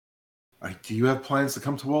Do you have plans to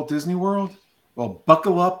come to Walt Disney World? Well,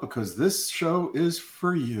 buckle up because this show is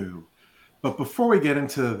for you. But before we get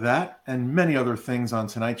into that and many other things on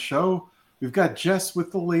tonight's show, we've got Jess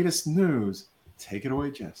with the latest news. Take it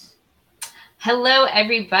away, Jess. Hello,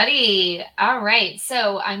 everybody. All right,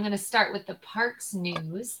 so I'm going to start with the parks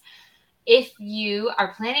news. If you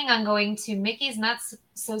are planning on going to Mickey's Not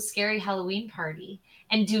So Scary Halloween Party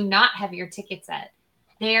and do not have your tickets yet,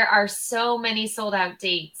 there are so many sold out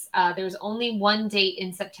dates. There's only one date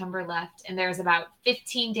in September left, and there's about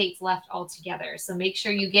 15 dates left altogether. So make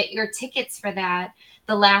sure you get your tickets for that.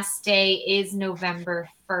 The last day is November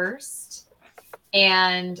 1st,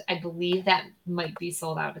 and I believe that might be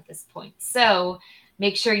sold out at this point. So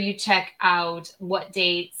make sure you check out what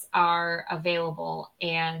dates are available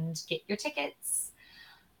and get your tickets.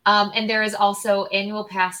 And there is also annual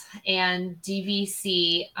pass and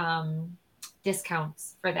DVC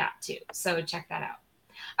discounts for that too. So check that out.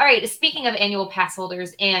 All right, speaking of annual pass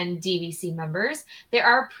holders and DVC members, there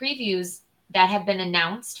are previews that have been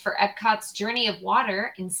announced for Epcot's Journey of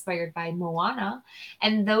Water, inspired by Moana.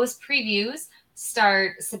 And those previews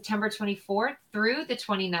start September 24th through the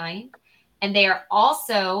 29th. And they are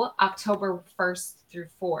also October 1st through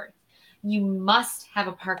 4th. You must have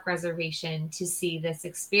a park reservation to see this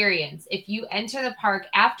experience. If you enter the park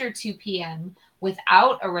after 2 p.m.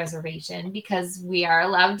 without a reservation, because we are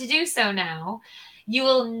allowed to do so now, you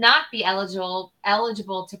will not be eligible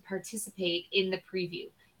to participate in the preview.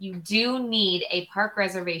 You do need a park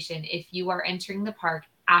reservation if you are entering the park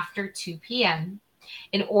after 2 p.m.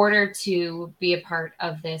 in order to be a part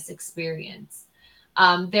of this experience.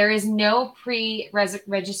 There is no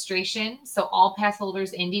pre-registration, so all pass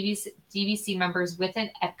holders and DVC members with an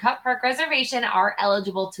Epcot Park reservation are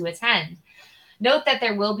eligible to attend. Note that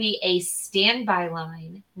there will be a standby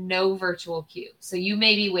line, no virtual queue. So you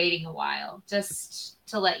may be waiting a while, just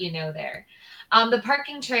to let you know there. The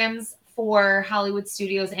parking trams for Hollywood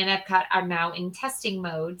Studios and Epcot are now in testing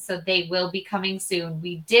mode, so they will be coming soon.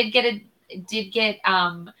 We did get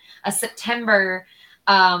a September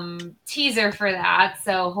teaser for that,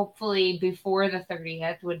 so hopefully before the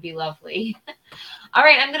 30th would be lovely. All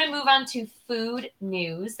right, I'm going to move on to food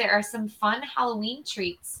news. There are some fun Halloween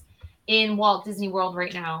treats in Walt Disney World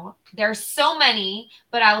right now. There are so many,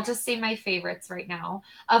 but I'll just say my favorites right now.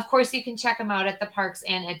 Of course, you can check them out at the parks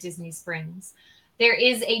and at Disney Springs. There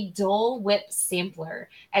is a Dole Whip sampler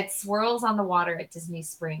at Swirls on the Water at Disney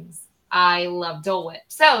Springs. I love Dole Whip.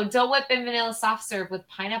 So, Dole Whip and vanilla soft serve with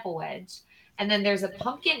pineapple wedge. And then there's a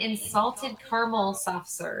pumpkin and salted caramel soft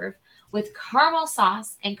serve with caramel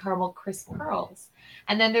sauce and caramel crisp pearls.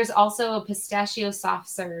 And then there's also a pistachio soft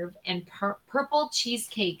serve and purple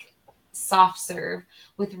cheesecake soft serve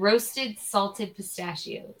with roasted salted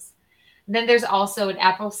pistachios. And then there's also an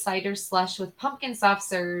apple cider slush with pumpkin soft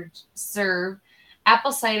serve,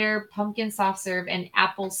 apple cider, pumpkin soft serve, and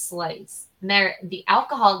apple slice. And the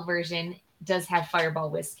alcoholic version does have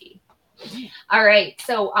Fireball whiskey. All right,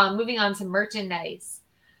 so moving on to merchandise.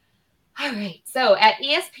 All right, so at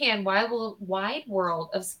ESPN Wide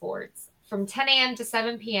World of Sports from 10 a.m. to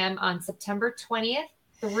 7 p.m. on September 20th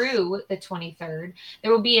through the 23rd,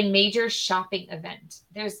 there will be a major shopping event.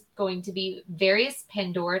 There's going to be various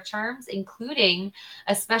Pandora charms, including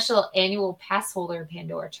a special annual pass holder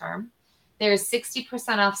Pandora charm. There's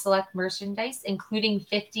 60% off select merchandise, including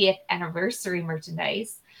 50th anniversary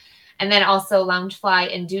merchandise, and then also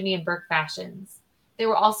Loungefly and Dooney and Burke fashions. There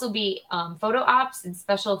will also be photo ops and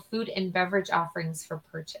special food and beverage offerings for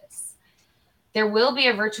purchase. There will be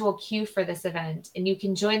a virtual queue for this event, and you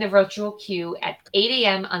can join the virtual queue at 8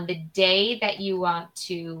 a.m. on the day that you want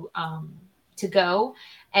to go,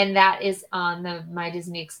 and that is on the My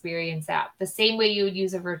Disney Experience app. The same way you would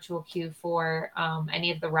use a virtual queue for any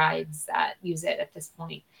of the rides that use it at this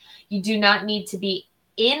point. You do not need to be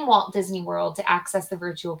in Walt Disney World to access the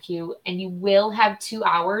virtual queue, and you will have 2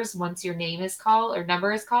 hours once your name is called or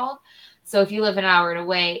number is called. So if you live an hour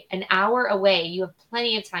away, you have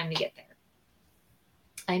plenty of time to get there.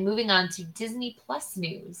 I'm moving on to Disney Plus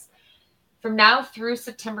news. From now through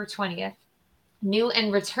September 20th, new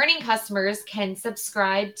and returning customers can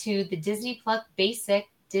subscribe to the Disney Plus Basic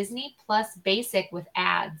with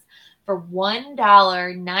ads for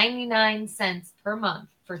 $1.99 per month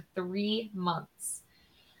for 3 months.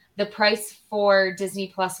 The price for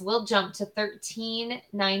Disney Plus will jump to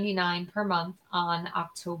 $13.99 per month on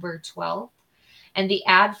October 12th. And the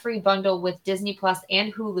ad-free bundle with Disney Plus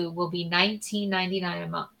and Hulu will be $19.99 a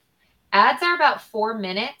month. Ads are about 4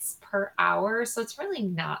 minutes per hour, so it's really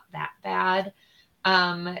not that bad.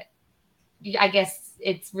 I guess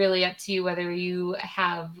it's really up to you whether you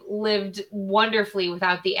have lived wonderfully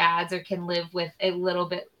without the ads or can live with a little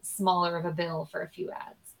bit smaller of a bill for a few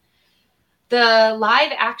ads. The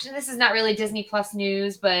live action, this is not really Disney Plus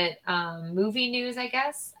news, but movie news, I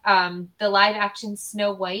guess. The live action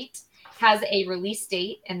Snow White has a release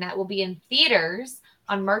date, and that will be in theaters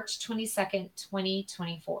on March 22nd,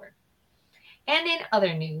 2024. And in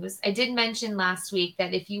other news, I did mention last week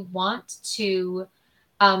that if you want to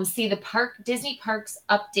see the Disney Parks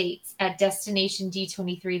updates at Destination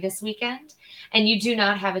D23 this weekend, and you do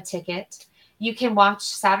not have a ticket, you can watch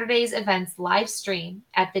Saturday's events live stream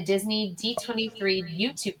at the Disney D23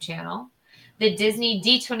 YouTube channel, the Disney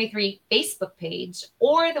D23 Facebook page,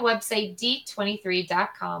 or the website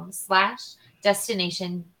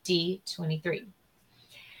d23.com/Destination D23.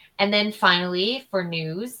 And then finally, for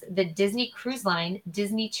news, the Disney Cruise Line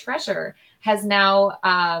Disney Treasure has now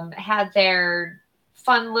had their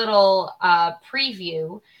fun little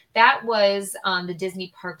preview. That was on the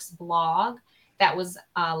Disney Parks blog. That was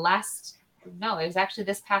it was actually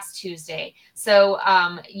this past Tuesday. So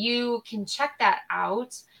you can check that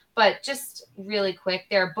out. But just really quick,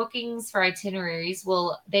 their bookings for itineraries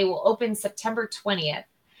will open September 20th.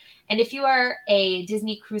 And if you are a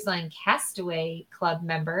Disney Cruise Line Castaway Club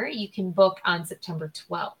member, you can book on September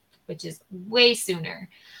 12th, which is way sooner.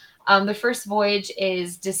 The first voyage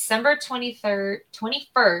is December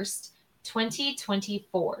 21st,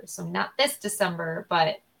 2024. So not this December,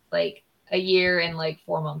 but like a year and like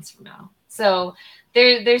 4 months from now. So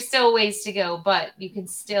there's still ways to go, but you can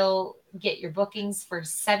still get your bookings for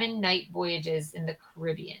 7-night voyages in the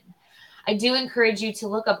Caribbean. I do encourage you to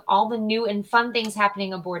look up all the new and fun things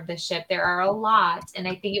happening aboard this ship. There are a lot, and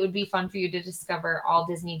I think it would be fun for you to discover all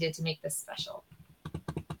Disney did to make this special.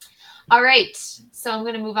 All right, so I'm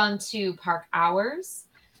going to move on to park hours.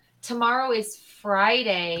 Tomorrow is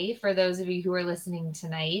Friday, for those of you who are listening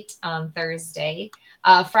tonight on Thursday.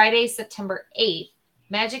 Friday, September 8th,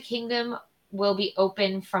 Magic Kingdom will be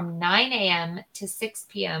open from 9 a.m. to 6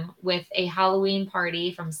 p.m. with a Halloween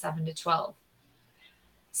party from 7 to 12.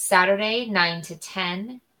 Saturday, 9 to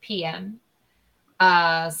 10 p.m.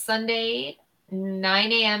 Sunday,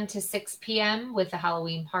 9 a.m. to 6 p.m. with a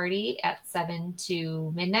Halloween party at 7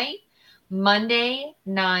 to midnight. Monday,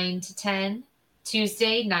 9 to 10.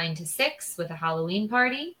 Tuesday, 9 to 6 with a Halloween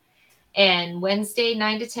party. And Wednesday,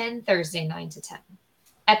 9 to 10. Thursday, 9 to 10.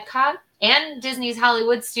 Epcot and Disney's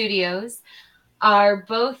Hollywood Studios are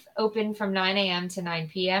both open from 9 a.m. to 9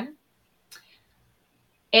 p.m.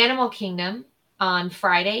 Animal Kingdom on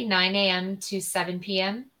Friday, 9 a.m. to 7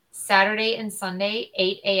 p.m., Saturday and Sunday,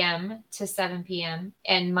 8 a.m. to 7 p.m.,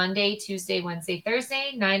 and Monday, Tuesday, Wednesday,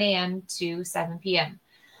 Thursday, 9 a.m. to 7 p.m.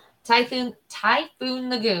 Typhoon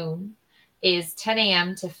Lagoon is 10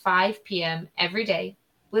 a.m. to 5 p.m. every day.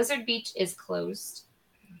 Blizzard Beach is closed.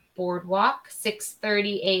 Boardwalk,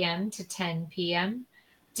 6:30 a.m. to 10 p.m.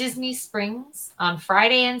 Disney Springs on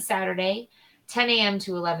Friday and Saturday, 10 a.m.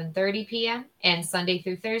 to 11:30 p.m. and Sunday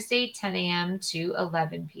through Thursday, 10 a.m. to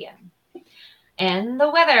 11 p.m. And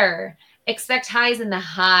the weather. Expect highs in the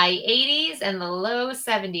high 80s and the low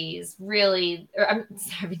 70s,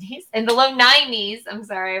 70s and the low 90s. I'm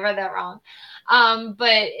sorry, I read that wrong.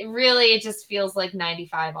 But really, it just feels like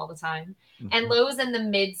 95 all the time. Mm-hmm. And lows in the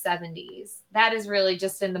mid 70s. That is really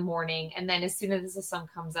just in the morning. And then as soon as the sun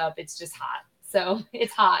comes up, it's just hot. So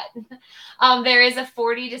it's hot. There is a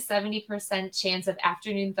 40 to 70% chance of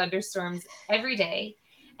afternoon thunderstorms every day.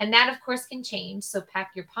 And that, of course, can change. So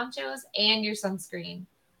pack your ponchos and your sunscreen.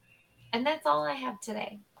 And that's all I have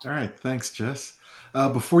today. All right. Thanks, Jess.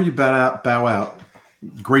 Before you bow out,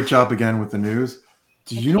 great job again with the news.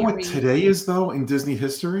 Do you know what today is, though, in Disney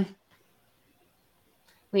history?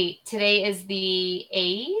 Wait, today is the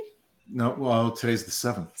 8th? No, well, today's the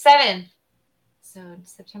 7th. 7th. So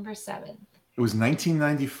September 7th. It was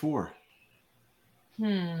 1994.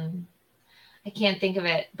 I can't think of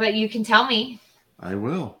it, but you can tell me. I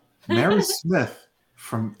will. Mary Smith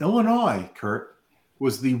from Illinois, Kurt,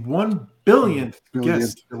 was the 1 billionth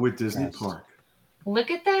guest with Disney Park. Look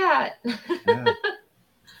at that. Yeah.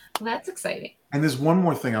 That's exciting. And there's one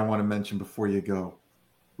more thing I want to mention before you go.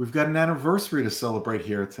 We've got an anniversary to celebrate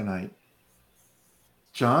here tonight.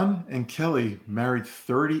 John and Kelly married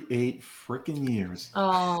 38 freaking years.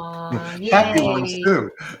 Oh, happy ones too.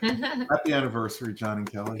 Happy anniversary, John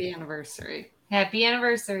and Kelly. Happy anniversary. Happy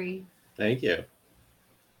anniversary. Thank you.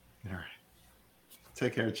 All right.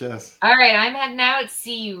 Take care, Jess. All right, I'm heading out.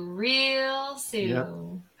 See you real soon. Yep.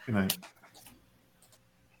 Good night.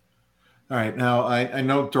 All right. Now, I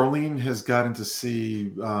know Darlene has gotten to see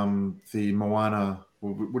the Moana.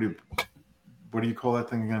 What do you call that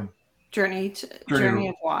thing again? Journey Journey to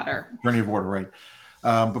of Water. Journey of Water, right?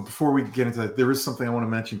 But before we get into that, there is something I want to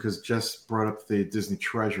mention because Jess brought up the Disney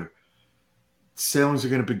Treasure. Sailings are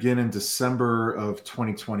going to begin in December of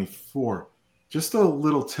 2024. Just a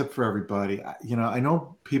little tip for everybody. I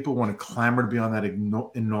know people want to clamor to be on that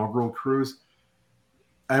inaugural cruise.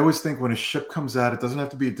 I always think when a ship comes out, it doesn't have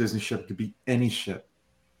to be a Disney ship. It could be any ship.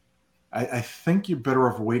 I think you're better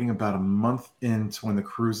off waiting about a month into when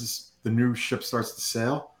the new ship starts to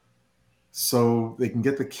sail, so they can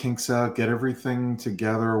get the kinks out, get everything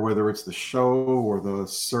together, whether it's the show or the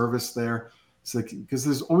service there. So because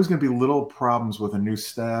there's always going to be little problems with a new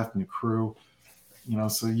staff, new crew,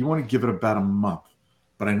 so you want to give it about a month.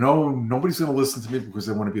 But I know nobody's going to listen to me because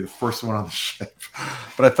they want to be the first one on the ship.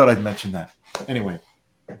 But I thought I'd mention that. Anyway,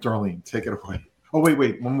 Darlene, take it away. Oh,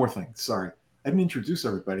 wait, one more thing. Sorry. I didn't introduce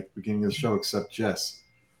everybody at the beginning of the show except Jess.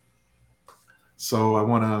 So I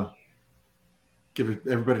want to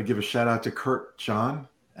give a shout out to Kurt, John,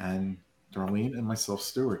 and Darlene, and myself,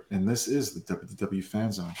 Stuart. And this is the WDW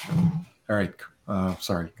Fan Zone show. All right.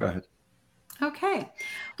 Sorry. Go ahead. Okay.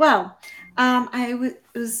 Well, I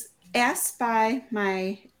was asked by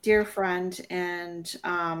my dear friend, and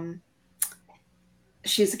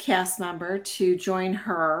she's a cast member, to join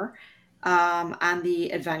her on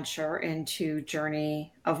the adventure into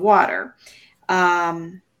Journey of Water.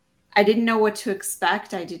 I didn't know what to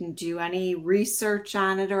expect. I didn't do any research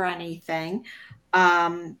on it or anything.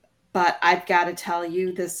 But I've got to tell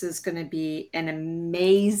you, this is going to be an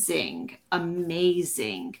amazing,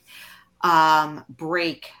 amazing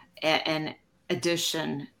break and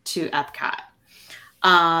addition to Epcot.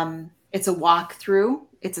 It's a walkthrough.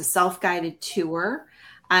 It's a self-guided tour.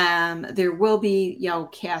 There will be,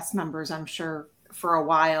 cast members, I'm sure, for a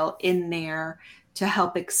while in there to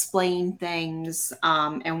help explain things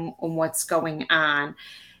and what's going on.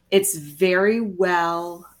 It's very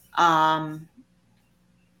well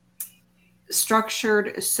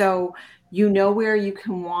structured, so where you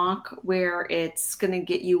can walk, where it's going to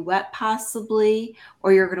get you wet possibly,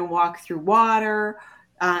 or you're going to walk through water.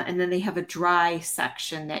 And then they have a dry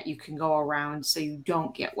section that you can go around so you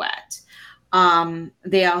don't get wet.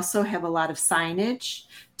 They also have a lot of signage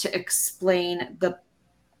to explain the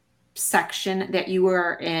section that you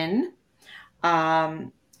are in.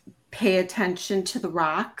 Pay attention to the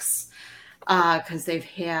rocks because they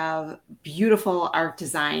have beautiful art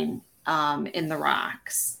design in the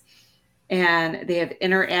rocks. And they have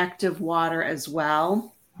interactive water as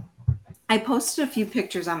well. I posted a few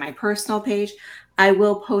pictures on my personal page. I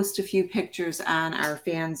will post a few pictures on our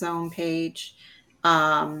Fan Zone page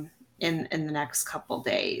in the next couple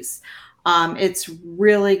days. It's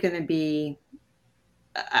really going to be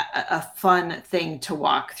a fun thing to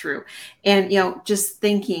walk through. And, just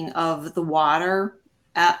thinking of the water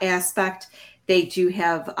aspect, they do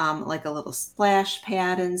have like a little splash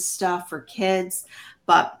pad and stuff for kids,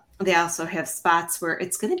 but they also have spots where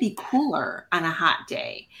it's going to be cooler on a hot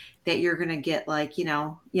day, that you're going to get like, you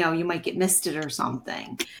might get misted or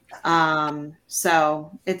something.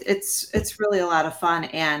 So it's really a lot of fun,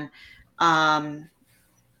 and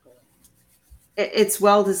it's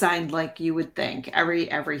well designed, like you would think.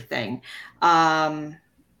 Everything. I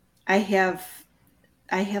have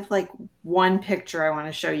like one picture I want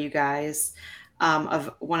to show you guys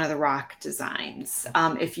of one of the rock designs.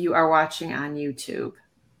 If you are watching on YouTube.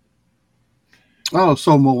 Oh,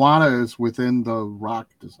 so Moana is within the rock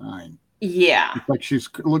design. Yeah.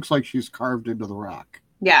 Looks like she's carved into the rock.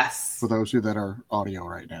 Yes. For those of you that are audio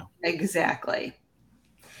right now. Exactly.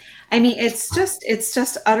 I mean, it's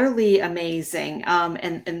just utterly amazing.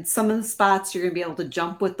 And some of the spots you're going to be able to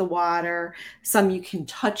jump with the water. Some you can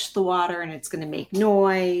touch the water and it's going to make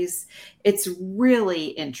noise. It's really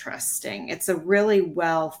interesting. It's a really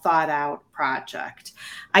well thought out project.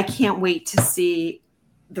 I can't wait to see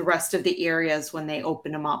the rest of the areas when they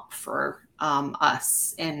open them up for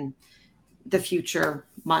us in the future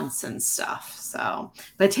months and stuff. So,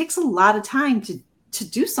 but it takes a lot of time to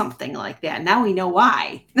do something like that. Now we know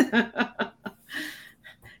why.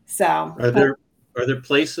 So are there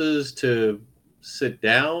places to sit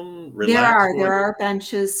down, relax? There are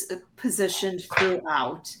benches positioned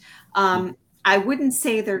throughout. I wouldn't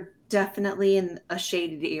say they're definitely in a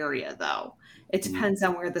shaded area though. It depends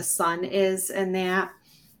on where the sun is, and that,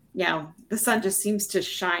 the sun just seems to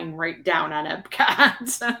shine right down on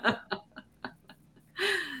Epcot.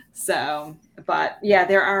 So, but yeah,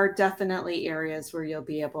 there are definitely areas where you'll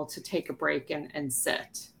be able to take a break and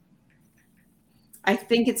sit. I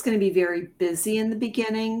think it's going to be very busy in the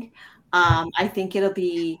beginning. I think it'll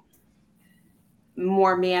be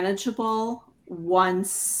more manageable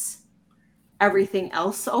once everything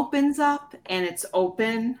else opens up and it's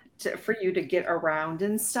open for you to get around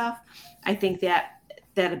and stuff, I think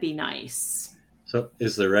that'd be nice. So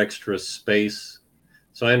is there extra space?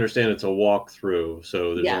 So I understand it's a walkthrough,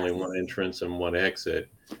 so there's Yes. only one entrance and one exit.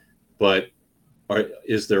 But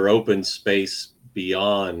is there open space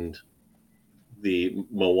beyond the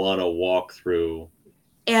Moana walkthrough?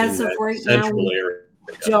 As of right now, we area?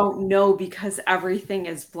 don't know because everything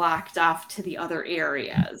is blocked off to the other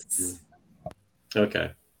areas.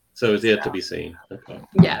 Okay. So it's yet to be seen. Okay.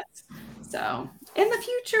 Yes. So in the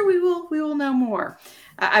future, we will know more.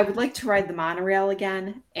 I would like to ride the monorail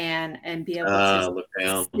again and be able to look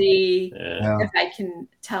down. see Yeah. if I can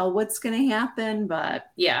tell what's going to happen.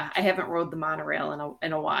 But yeah, I haven't rode the monorail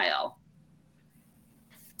in a while.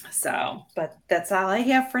 So, but that's all I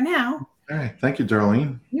have for now. All right. Thank you,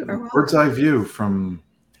 Darlene. You are welcome. Bird's eye view from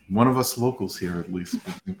one of us locals here, at least.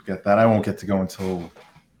 We get that. I won't get to go until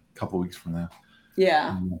a couple weeks from now.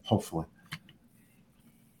 Yeah. Hopefully.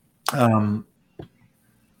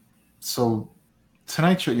 So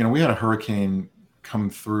tonight's show, we had a hurricane come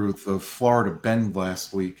through the Florida Bend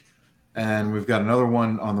last week, and we've got another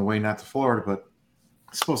one on the way, not to Florida, but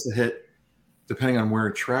it's supposed to hit, depending on where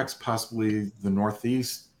it tracks, possibly the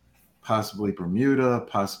Northeast, possibly Bermuda,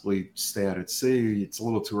 possibly stay out at sea. It's a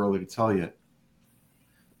little too early to tell yet.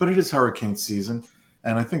 But it is hurricane season,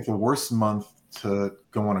 and I think the worst month to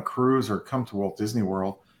go on a cruise or come to Walt Disney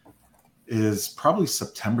World is probably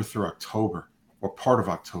September through October, or part of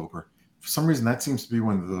October. For some reason, that seems to be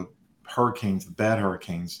when the hurricanes, the bad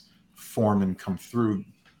hurricanes, form and come through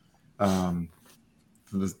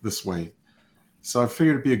this way. So I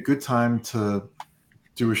figured it'd be a good time to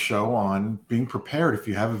do a show on being prepared if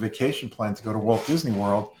you have a vacation plan to go to Walt Disney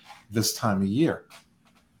World this time of year.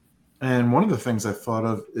 And one of the things I thought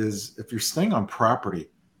of is if you're staying on property,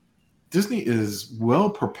 Disney is well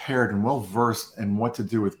prepared and well versed in what to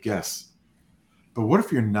do with guests. But what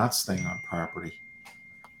if you're not staying on property?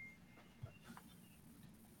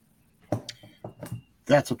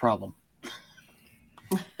 That's a problem.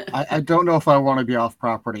 I don't know if I want to be off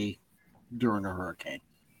property during a hurricane.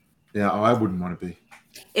 Yeah, I wouldn't want to be.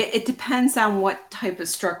 It depends on what type of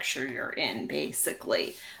structure you're in,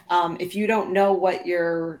 basically. If you don't know what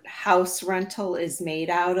your house rental is made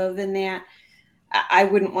out of in that, I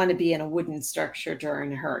wouldn't want to be in a wooden structure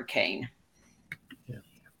during a hurricane. Yeah,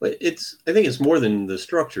 but I think it's more than the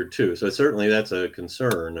structure too. So certainly that's a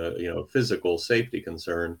concern, a physical safety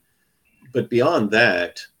concern. But beyond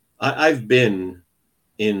that, I've been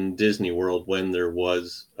in Disney World when there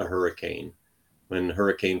was a hurricane, when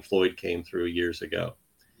Hurricane Floyd came through years ago.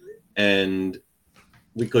 And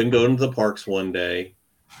we couldn't go into the parks one day.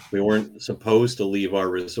 We weren't supposed to leave our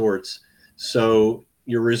resorts. So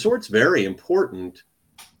your resort's very important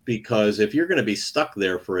because if you're going to be stuck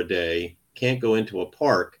there for a day, can't go into a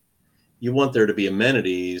park, you want there to be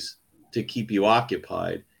amenities to keep you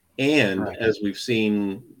occupied. And right. As we've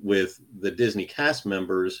seen with the Disney cast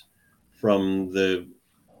members from the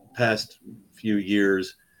past few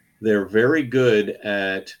years, they're very good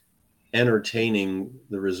at entertaining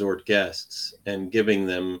the resort guests and giving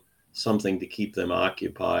them something to keep them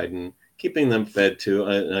occupied and keeping them fed too.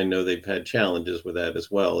 I know they've had challenges with that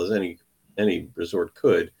as well as any resort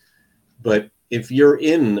could. But if you're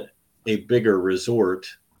in a bigger resort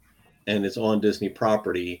and it's on Disney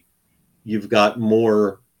property, you've got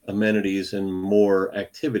more amenities and more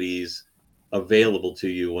activities available to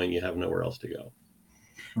you when you have nowhere else to go.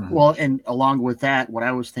 Well, and along with that, what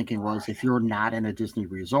I was thinking was if you're not in a Disney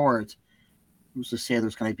resort, who's to say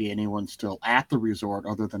there's going to be anyone still at the resort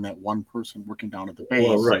other than that one person working down at the base?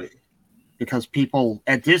 Well, right. Because people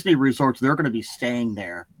at Disney resorts, they're going to be staying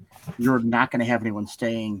there. You're not going to have anyone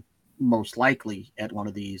staying most likely at one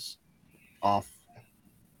of these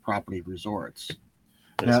off-property resorts.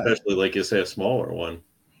 Especially, like you say, a smaller one.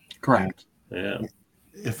 Correct. Yeah.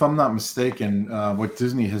 If I'm not mistaken, what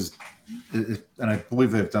Disney has, and I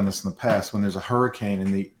believe they've done this in the past, when there's a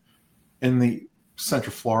hurricane in the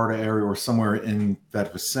Central Florida area or somewhere in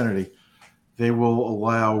that vicinity, they will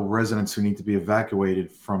allow residents who need to be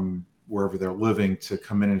evacuated from wherever they're living to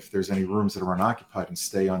come in if there's any rooms that are unoccupied and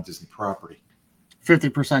stay on Disney property.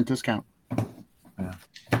 50% discount. Yeah.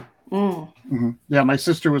 Mm-hmm. Yeah, my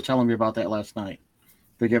sister was telling me about that last night.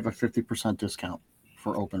 They give a 50% discount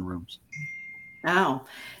for open rooms. Oh,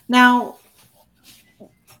 now,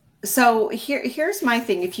 so here's my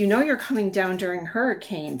thing. If you know you're coming down during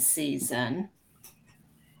hurricane season,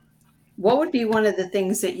 what would be one of the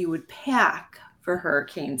things that you would pack for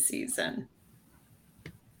hurricane season?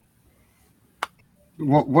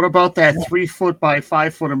 What about that 3-foot by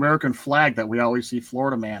 5-foot American flag that we always see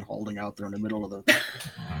Florida man holding out there in the middle of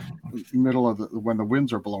the when the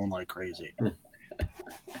winds are blowing like crazy?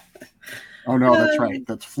 Oh no, that's right.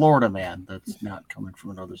 That's Florida man. That's not coming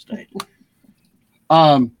from another state.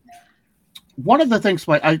 One of the things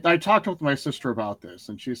I talked with my sister about this,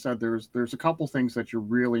 and she said there's a couple things that you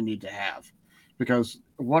really need to have, because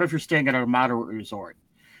what if you're staying at a moderate resort?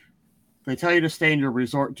 They tell you to stay in your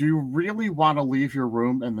resort. Do you really want to leave your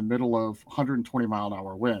room in the middle of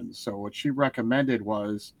 120-mile-an-hour winds? So what she recommended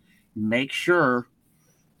was make sure,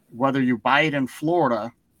 whether you buy it in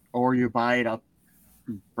Florida or you buy it up,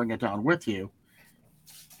 bring it down with you,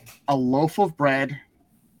 a loaf of bread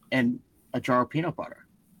and a jar of peanut butter.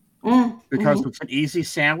 Because it's an easy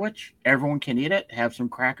sandwich. Everyone can eat it. Have some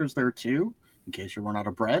crackers there too, in case you run out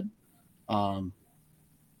of bread. And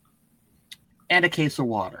a case of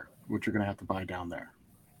water, which you're going to have to buy down there.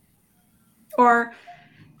 Or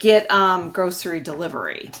get grocery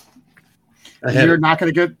delivery. You're not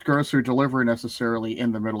going to get grocery delivery necessarily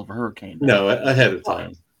in the middle of a hurricane. No, ahead of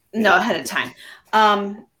time. No, ahead of time.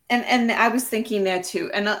 And I was thinking that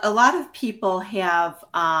too. And a lot of people have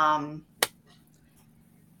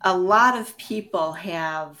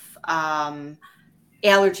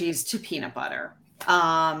allergies to peanut butter,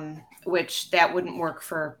 which that wouldn't work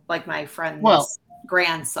for like my friend's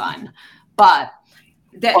grandson. But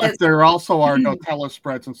there also are Nutella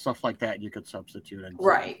spreads and stuff like that you could substitute in,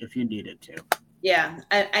 right, if you needed to. Yeah.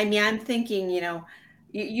 I mean, I'm thinking,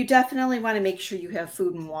 you definitely want to make sure you have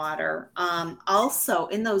food and water. Also,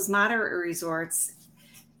 in those moderate resorts,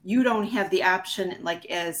 you don't have the option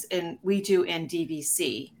like we do in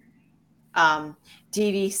DVC.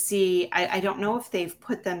 DVC, I don't know if they've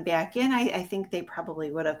put them back in. I think they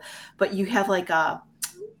probably would have. But you have like a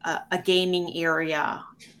gaming area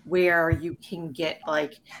where you can get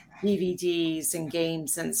like DVDs and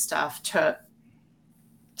games and stuff to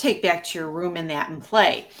take back to your room and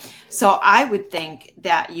play. So I would think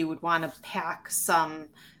that you would want to pack some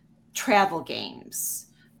travel games,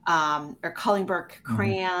 or coloring book,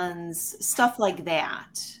 crayons, stuff like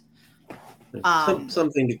that.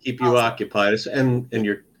 Something to keep you occupied, and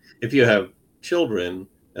if you have children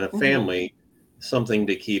and a family, something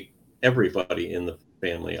to keep everybody in the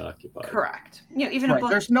family occupied. Correct. Even a book.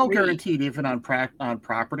 There's no guarantee, even on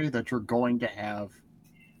property, that you're going to have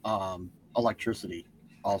electricity.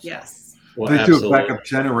 Also, yes. Well, they do have backup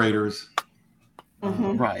generators,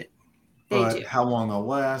 right? But how long they'll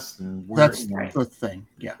last, and that's the thing.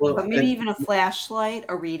 Yeah. Well, but maybe even a flashlight,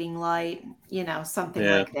 a reading light, something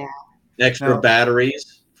like that. Extra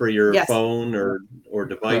batteries for your phone or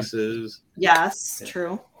devices. Yes,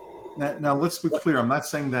 true. Now, let's be clear. I'm not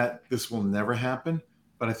saying that this will never happen,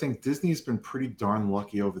 but I think Disney's been pretty darn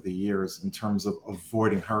lucky over the years in terms of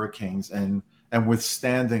avoiding hurricanes and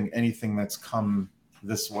withstanding anything that's come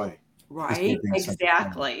this way. Right,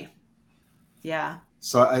 exactly. Yeah.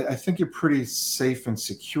 So I think you're pretty safe and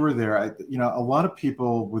secure there. A lot of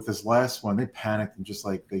people with this last one, they panicked and just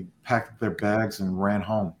like they packed up their bags and ran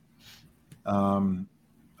home.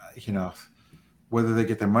 Whether they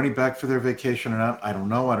get their money back for their vacation or not, I don't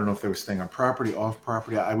know. I don't know if they were staying on property, off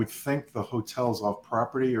property. I would think the hotels off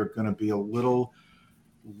property are going to be a little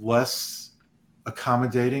less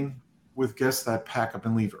accommodating with guests that pack up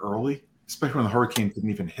and leave early, especially when the hurricane didn't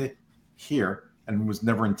even hit here and was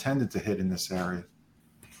never intended to hit in this area.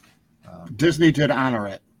 Disney did honor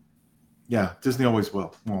it. Yeah, Disney always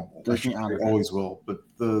will. Well, Disney always will, but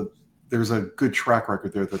there's a good track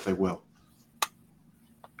record there that they will.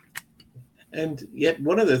 And yet,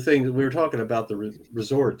 one of the things we were talking about, the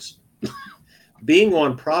resorts, being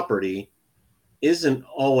on property isn't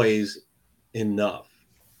always enough.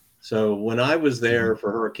 So when I was there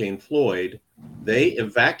for Hurricane Floyd, they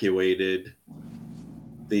evacuated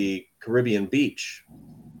the Caribbean beach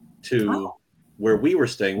to where we were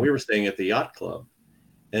staying. We were staying at the yacht club,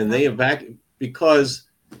 and they because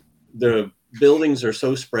the buildings are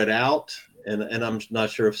so spread out, and I'm not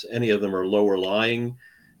sure if any of them are lower lying,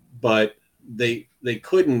 but they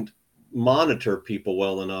couldn't monitor people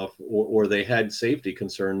well enough, or they had safety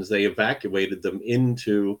concerns. They evacuated them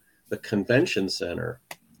into the convention center.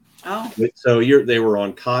 Oh, so they were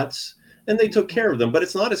on cots and they took care of them, but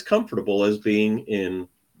it's not as comfortable as being in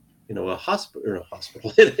a hospital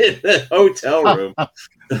in a hotel room.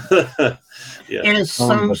 Yeah. It is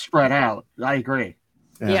so spread out. I agree.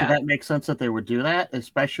 Yeah. So that makes sense that they would do that,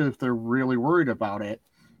 especially if they're really worried about it.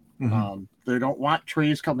 Mm-hmm. They don't want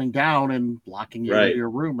trees coming down and blocking you into your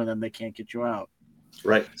room, and then they can't get you out.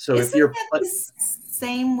 Right. So if you're the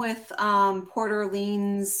same with Port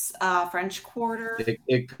Orleans, French Quarter,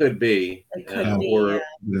 it could be, or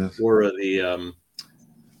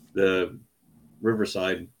the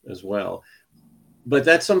Riverside as well. But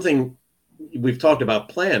that's something we've talked about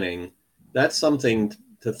planning. That's something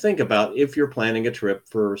to think about if you're planning a trip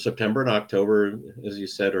for September and October, as you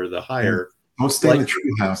said, or the higher. Don't stay in the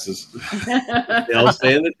tree houses. They'll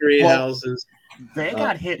stay in the tree Well, houses. They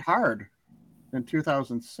got hit hard in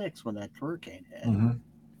 2006 when that hurricane hit. Mm-hmm.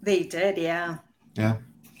 They did, yeah. Yeah.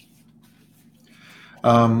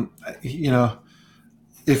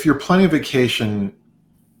 If you're planning a vacation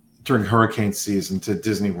during hurricane season to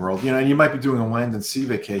Disney World, and you might be doing a land and sea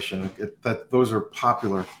vacation, those are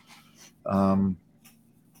popular. And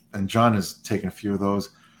John has taken a few of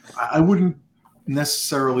those. I wouldn't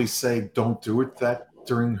necessarily say don't do it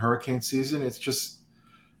during hurricane season. It's just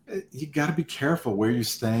you got to be careful where you're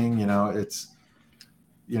staying. It's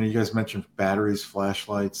you guys mentioned batteries,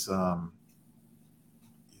 flashlights,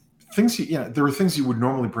 things. There are things you would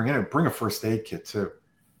normally bring in. Bring a first aid kit too.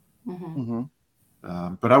 Mm-hmm.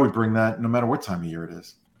 But I would bring that no matter what time of year it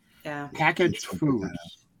is. Yeah. Packaged foods,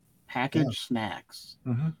 packaged snacks.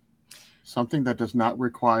 Mm-hmm. Something that does not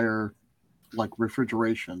require like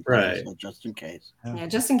refrigeration, right? Just in case. Yeah,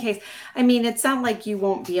 just in case. I mean, it's not like you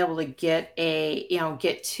won't be able to get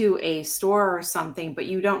to a store or something, but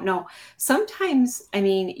you don't know. Sometimes,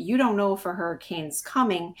 you don't know if a hurricane's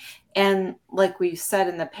coming. And like we've said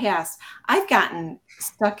in the past, I've gotten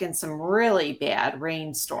stuck in some really bad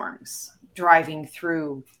rainstorms driving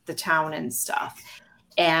through the town and stuff.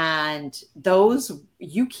 And those,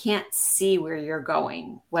 you can't see where you're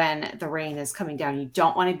going when the rain is coming down. You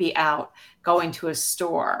don't want to be out going to a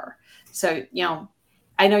store. So,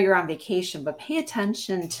 I know you're on vacation, but pay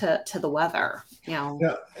attention to the weather, Yeah.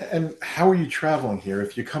 And how are you traveling here?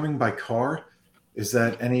 If you're coming by car, is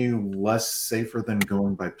that any less safer than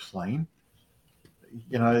going by plane?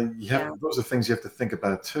 Those are things you have to think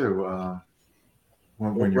about too.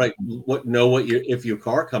 If your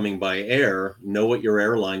car coming by air, know what your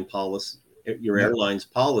airline's policies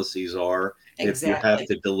are. Exactly. If you have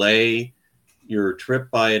to delay your trip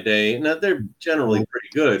by a day, now they're generally pretty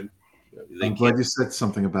good. I'm glad you said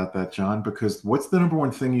something about that, John, because what's the number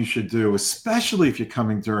one thing you should do, especially if you're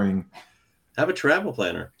coming during? Have a travel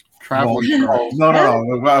planner. No.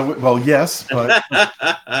 Well, yes, but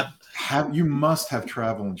you must have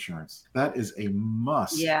travel insurance. That is a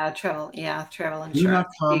must. Yeah, travel insurance. Do not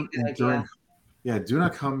come do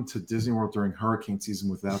not come to Disney World during hurricane season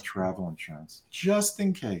without travel insurance, just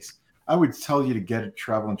in case. I would tell you to get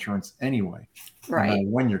travel insurance anyway, right? No matter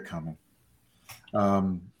when you're coming.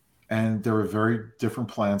 And there are very different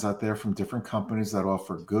plans out there from different companies that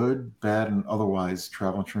offer good, bad, and otherwise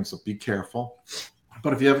travel insurance. So be careful.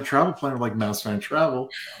 But if you have a travel planner like Mouse Fan Travel,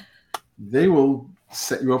 they will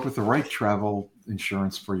set you up with the right travel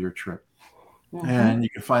insurance for your trip. Mm-hmm. And you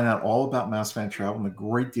can find out all about Mouse Fan Travel and the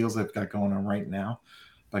great deals they've got going on right now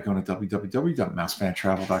by going to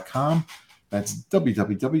www.mousefantravel.com. That's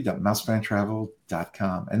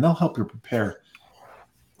www.mousefantravel.com. And they'll help you prepare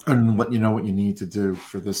and let you know what you need to do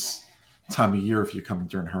for this time of year if you're coming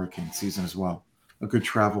during hurricane season as well. A good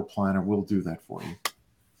travel planner will do that for you.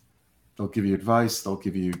 They'll give you advice, they'll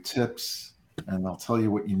give you tips, and they'll tell you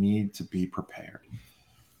what you need to be prepared.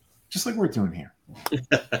 Just like we're doing here.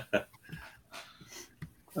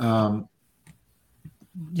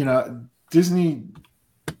 Disney,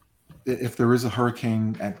 if there is a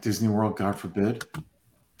hurricane at Disney World, God forbid,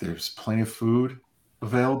 there's plenty of food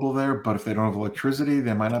available there, but if they don't have electricity,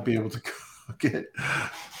 they might not be able to cook it.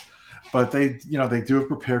 But they do have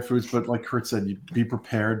prepared foods, but like Kurt said, you be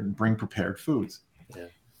prepared and bring prepared foods. Yeah.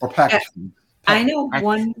 Or packaged food. I know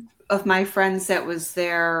one of my friends that was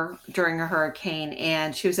there during a hurricane,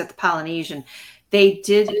 and she was at the Polynesian. They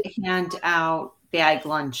did hand out bag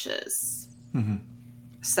lunches. Mm-hmm.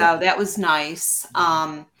 So that was nice.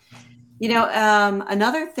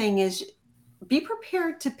 Another thing is be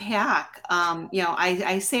prepared to pack.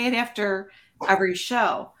 I say it after every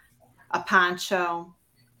show. A poncho,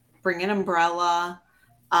 bring an umbrella.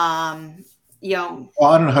 Well,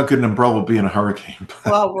 I don't know how good an umbrella will be in a hurricane.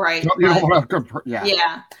 Well, right.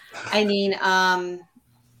 Yeah. I mean,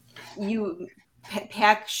 you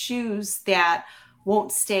pack shoes that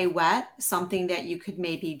won't stay wet, something that you could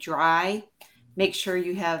maybe dry. Make sure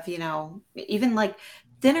you have, even like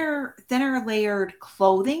thinner layered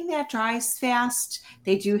clothing that dries fast.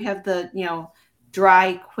 They do have the,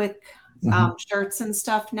 dry quick shirts and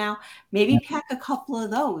stuff now. Maybe pack a couple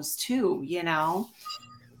of those too,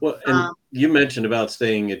 Well, and you mentioned about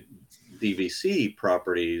staying at DVC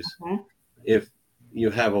properties. Mm-hmm. If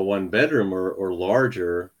you have a one bedroom or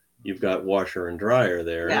larger, you've got washer and dryer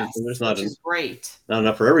there. Yes, and there's which is great. Not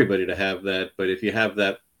enough for everybody to have that, but if you have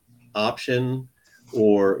that option,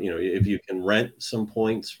 or if you can rent some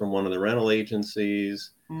points from one of the rental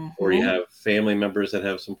agencies, or you have family members that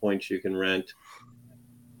have some points you can rent,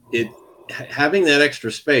 it having that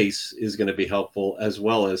extra space is going to be helpful, as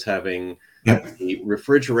well as having Yep. the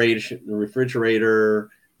refrigerator,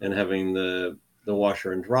 and having the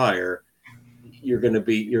washer and dryer. You're going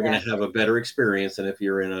to have a better experience than if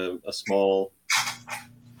you're in a small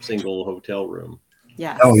single hotel room.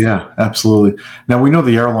 Yes. Oh yeah, absolutely. Now we know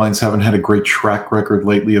the airlines haven't had a great track record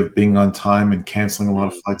lately of being on time and canceling a lot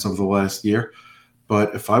of flights over the last year.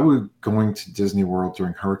 But if I were going to Disney World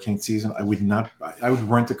during hurricane season, I would not. I would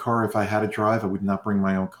rent a car if I had to drive. I would not bring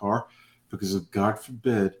my own car because if God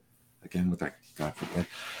forbid, again with that God forbid,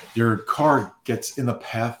 your car gets in the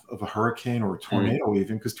path of a hurricane or a tornado,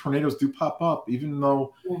 even because tornadoes do pop up, even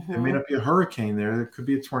though there may not be a hurricane there. There could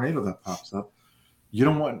be a tornado that pops up. You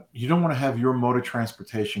don't want to have your mode of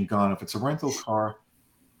transportation gone. If it's a rental car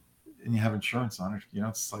and you have insurance on it,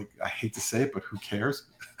 it's like, I hate to say it, but who cares?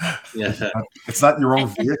 Yeah. It's not your own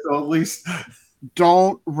vehicle, at least.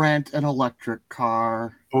 Don't rent an electric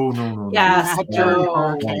car. Oh no. Yes. Not during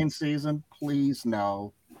hurricane season, please.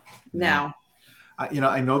 No.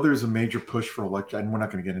 I know there's a major push for electric, and we're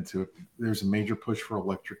not going to get into it. There's a major push for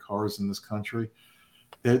electric cars in this country.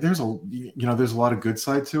 There's a lot of good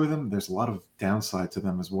side to them. There's a lot of downside to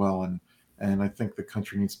them as well, and I think the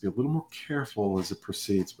country needs to be a little more careful as it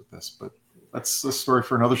proceeds with this. But that's a story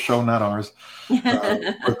for another show, not ours.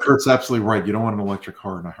 But Kurt's absolutely right. You don't want an electric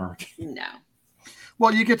car in a hurricane. No.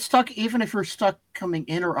 Well, you get stuck, even if you're stuck coming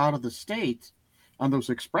in or out of the state on those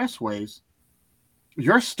expressways.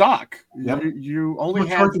 You're stuck. Yep. You only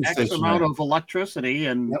have X amount of electricity,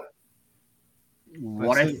 and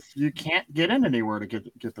what if you can't get in anywhere to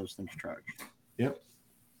get those things charged? Yep.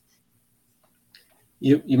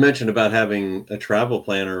 You mentioned about having a travel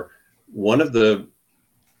planner. One of the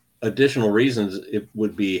additional reasons it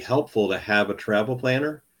would be helpful to have a travel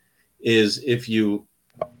planner is if you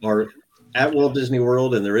are at Walt Disney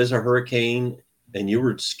World and there is a hurricane and you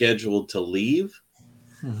were scheduled to leave,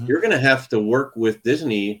 you're going to have to work with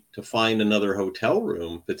Disney to find another hotel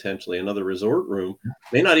room, potentially another resort room.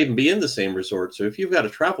 May not even be in the same resort. So if you've got a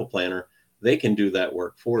travel planner, they can do that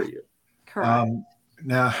work for you. Correct.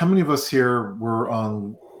 Now, how many of us here were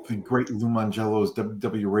on the great Lou Mangello's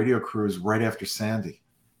WDW radio cruise right after Sandy?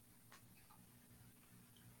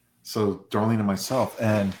 So Darlene and myself,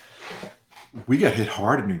 and we got hit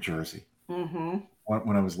hard in New Jersey when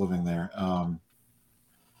I was living there.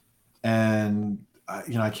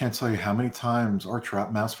 I can't tell you how many times our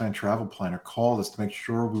Mouse Fan travel planner called us to make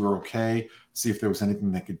sure we were okay, see if there was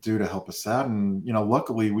anything they could do to help us out. And,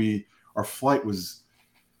 luckily our flight was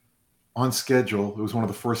on schedule. It was one of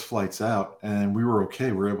the first flights out and we were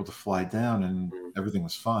okay. We were able to fly down and everything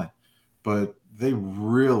was fine. But they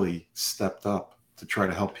really stepped up to try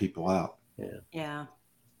to help people out. Yeah.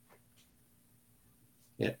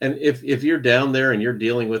 And if you're down there and you're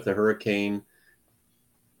dealing with a hurricane,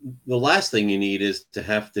 the last thing you need is to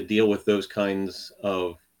have to deal with those kinds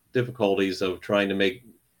of difficulties of trying to make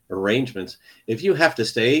arrangements. If you have to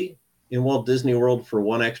stay in Walt Disney World for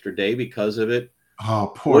one extra day because of it,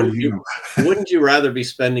 oh, poor you. Wouldn't you rather be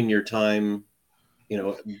spending your time,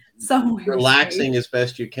 somewhere relaxing as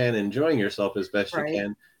best you can, enjoying yourself as best you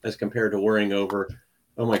can, as compared to worrying over,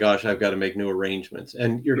 oh my gosh, I've got to make new arrangements.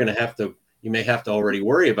 And you may have to already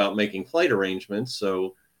worry about making flight arrangements.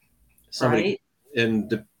 So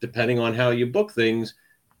and depending on how you book things,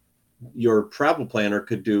 your travel planner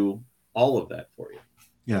could do all of that for you.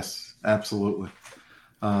 Yes, absolutely.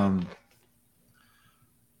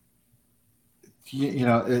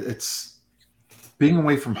 It's being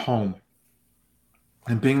away from home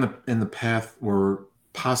and being in the path, or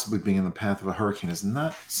possibly being in the path of a hurricane, is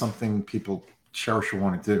not something people cherish or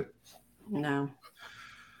want to do. No.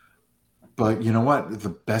 But you know what? The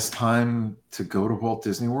best time to go to Walt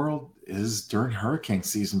Disney World is during hurricane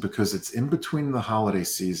season, because it's in between the holiday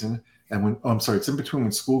season and it's in between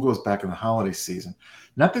when school goes back in the holiday season.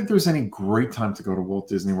 Not that there's any great time to go to Walt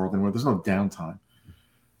Disney World anymore. There's no downtime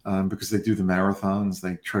because they do the marathons.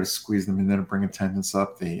 They try to squeeze them in there to bring attendance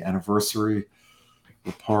up. The anniversary,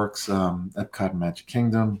 the parks, Epcot and Magic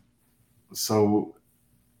Kingdom. So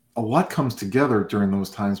a lot comes together during those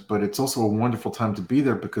times, but it's also a wonderful time to be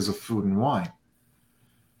there because of food and wine.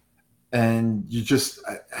 And you just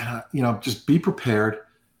be prepared.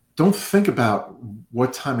 Don't think about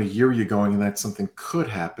what time of year you're going and that something could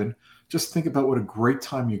happen. Just think about what a great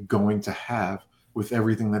time you're going to have with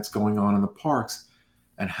everything that's going on in the parks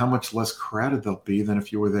and how much less crowded they'll be than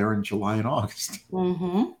if you were there in July and August.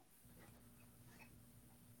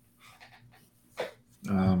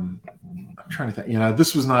 I'm trying to think.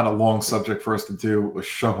 This was not a long subject for us to do a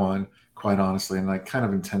show on, quite honestly, and I kind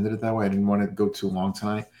of intended it that way. I didn't want to go too long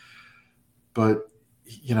tonight. But,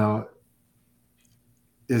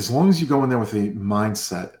 as long as you go in there with a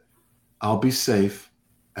mindset, I'll be safe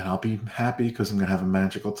and I'll be happy because I'm going to have a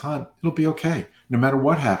magical time, it'll be okay, no matter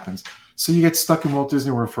what happens. So you get stuck in Walt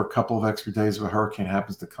Disney World for a couple of extra days if a hurricane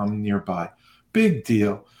happens to come nearby. Big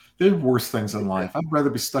deal. There are worse things in life. I'd rather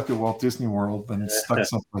be stuck at Walt Disney World than stuck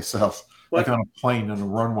someplace else, like on a plane on a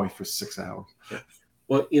runway for 6 hours.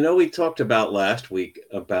 Well, we talked about last week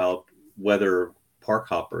about whether park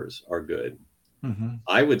hoppers are good. Mm-hmm.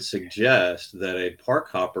 I would suggest that a park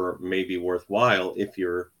hopper may be worthwhile if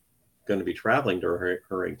you're going to be traveling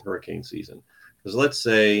during hurricane season. Because let's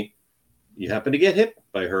say you happen to get hit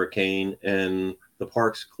by a hurricane and the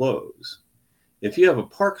parks close. If you have a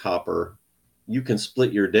park hopper, you can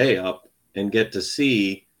split your day up and get to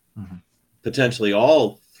see potentially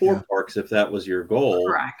all 4 parks if that was your goal.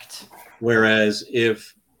 Correct. Whereas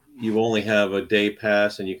if you only have a day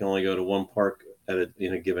pass and you can only go to one park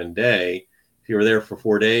in a given day, if you were there for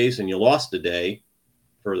 4 days and you lost a day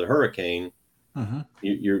for the hurricane,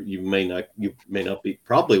 you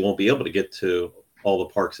probably won't be able to get to all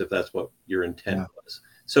the parks if that's what your intent was.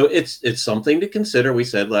 So it's something to consider. We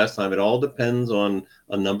said last time it all depends on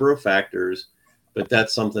a number of factors, but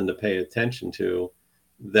that's something to pay attention to.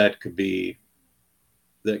 That could be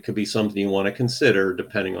something you want to consider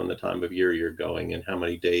depending on the time of year you're going and how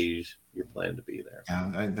many days you plan to be there.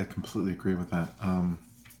 Yeah, I completely agree with that.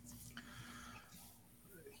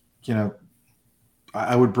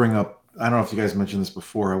 I would bring up, I don't know if you guys mentioned this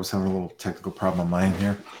before, I was having a little technical problem on my end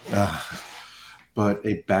here, but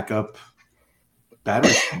a backup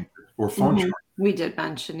battery or phone charger. We did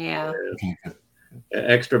mention,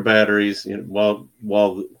 extra batteries. While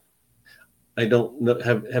I don't know,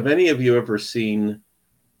 have any of you ever seen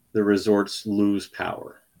the resorts lose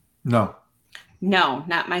power? No,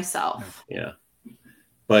 not myself. Yeah,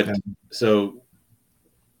 but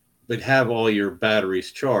have all your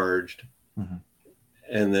batteries charged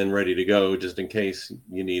and then ready to go just in case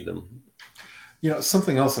you need them.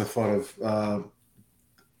 Something else I thought of.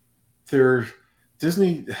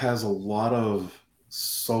 Disney has a lot of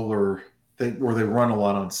solar. They run a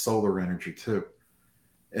lot on solar energy too.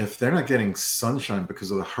 If they're not getting sunshine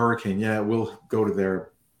because of the hurricane, it will go to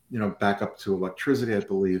their, backup to electricity, I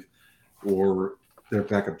believe, or their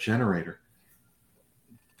backup generator.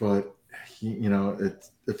 But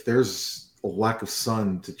if there's a lack of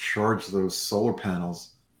sun to charge those solar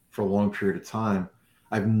panels for a long period of time,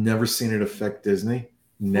 I've never seen it affect Disney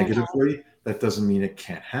negatively. That doesn't mean it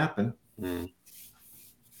can't happen.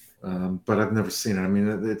 But I've never seen it. I mean,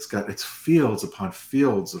 it's fields upon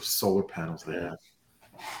fields of solar panels they have.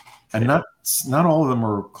 And not all of them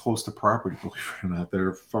are close to property, believe it or not.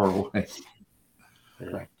 They're far away.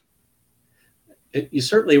 Right. You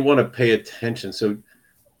certainly want to pay attention. So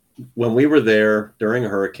when we were there during a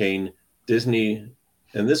hurricane, Disney,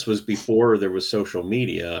 and this was before there was social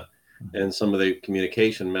media and some of the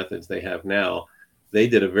communication methods they have now, they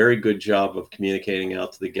did a very good job of communicating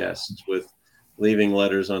out to the guests with leaving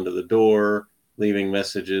letters under the door, leaving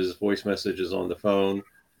messages, voice messages on the phone.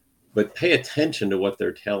 But pay attention to what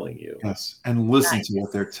they're telling you. Yes, and listen to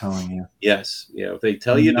what they're telling you. Yes, if they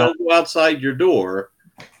tell you don't go outside your door,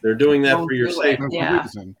 they're doing that for your safety.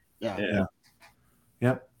 Yeah.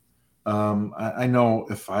 Yep. I know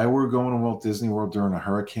if I were going to Walt Disney World during a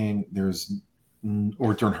hurricane,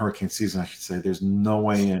 or during hurricane season, I should say, there's no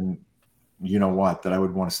way in, that I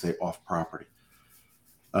would want to stay off property.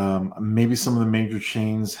 Maybe some of the major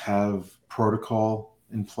chains have protocol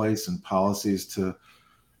in place and policies to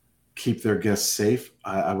keep their guests safe.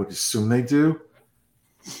 I would assume they do,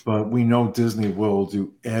 but we know Disney will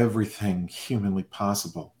do everything humanly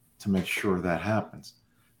possible to make sure that happens.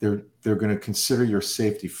 They're going to consider your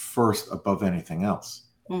safety first above anything else,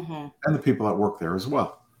 and the people that work there as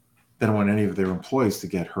well. They don't want any of their employees to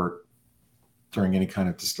get hurt during any kind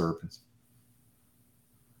of disturbance.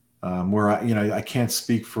 I can't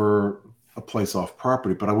speak for a place off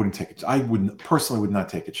property, but I personally would not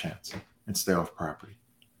take a chance and stay off property.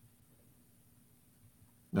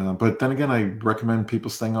 But then again, I recommend people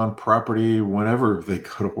staying on property whenever they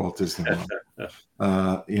go to Walt Disney World.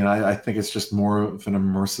 I think it's just more of an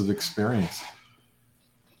immersive experience.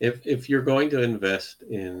 If you're going to invest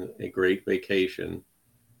in a great vacation,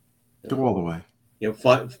 go all the way.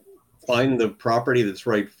 Find the property that's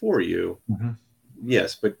right for you.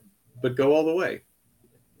 Yes, but go all the way,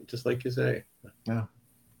 just like you say. Yeah.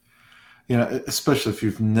 Especially if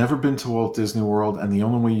you've never been to Walt Disney World and the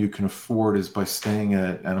only way you can afford is by staying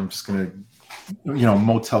at, and I'm just going to,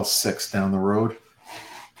 Motel 6 down the road.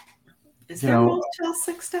 Is there Motel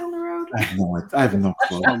 6 down the road? I have no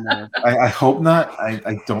clue. I hope not.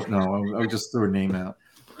 I don't know. I would just throw a name out.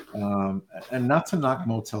 And not to knock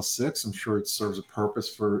Motel 6, I'm sure it serves a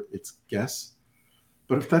purpose for its guests.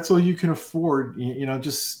 But if that's all you can afford,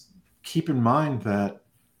 just keep in mind that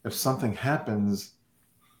if something happens,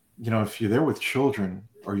 if you're there with children,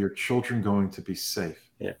 are your children going to be safe?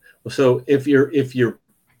 Yeah. Well, so if you're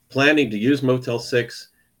planning to use Motel 6,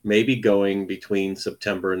 maybe going between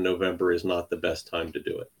September and November is not the best time to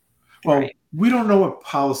do it. Well, we don't know what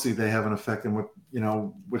policy they have in effect and what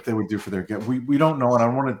they would do for their guests. We don't know, and I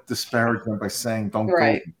don't want to disparage them by saying don't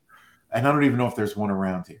go. And I don't even know if there's one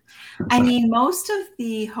around here. I mean, most of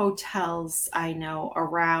the hotels I know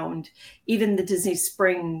around, even the Disney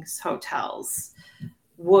Springs hotels,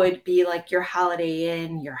 would be like your Holiday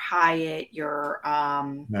Inn, your Hyatt, your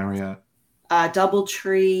Marriott,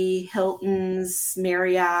 DoubleTree, Hilton's,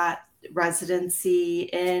 Marriott, Residency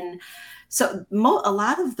Inn. So a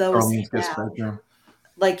lot of those have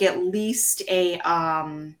like at least a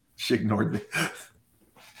She ignored me.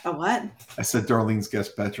 A what? I said Darlene's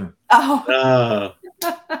guest bedroom. Oh.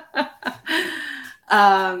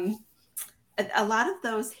 A lot of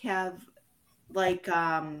those have like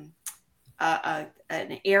an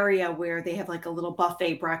area where they have like a little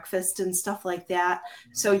buffet breakfast and stuff like that.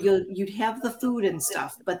 So you'd have the food and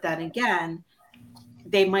stuff, but then again,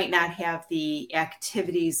 they might not have the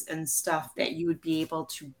activities and stuff that you would be able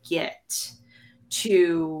to get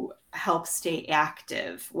to help stay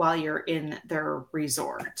active while you're in their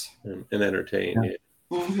resort and entertain. Yeah.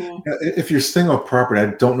 Mm-hmm. If you're staying off property, I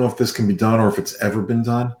don't know if this can be done or if it's ever been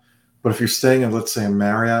done, but if you're staying in, let's say, a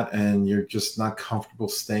Marriott and you're just not comfortable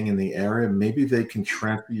staying in the area, maybe they can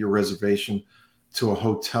transfer your reservation to a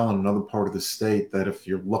hotel in another part of the state that if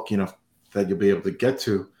you're lucky enough that you'll be able to get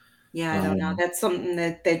to. Yeah, I don't know. That's something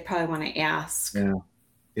that they'd probably want to ask. Yeah.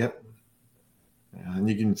 Yep. Yeah, and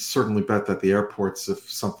you can certainly bet that the airports, if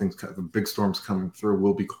the big storm's coming through,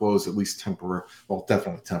 will be closed at least temporarily. Well,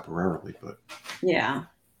 definitely temporarily, but yeah.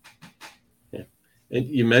 And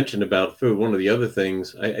you mentioned about food. One of the other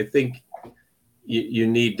things I think you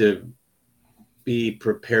need to be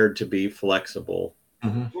prepared to be flexible.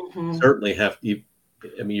 Mm-hmm. Mm-hmm. Certainly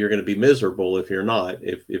you're going to be miserable if you're not.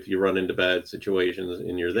 If you run into bad situations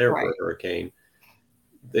and you're there for a hurricane,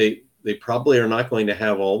 they probably are not going to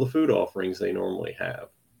have all the food offerings they normally have.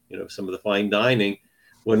 Some of the fine dining.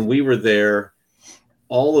 When we were there,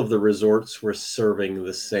 all of the resorts were serving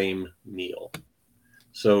the same meal.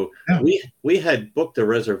 So we had booked a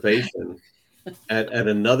reservation at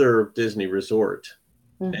another Disney resort,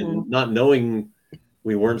 and not knowing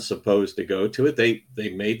we weren't supposed to go to it, they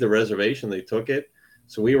made the reservation, they took it.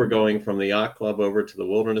 So we were going from the yacht club over to the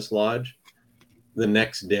Wilderness Lodge the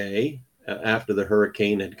next day, after the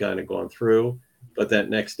hurricane had kind of gone through. But that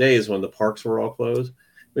next day is when the parks were all closed.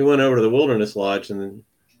 We went over to the Wilderness Lodge and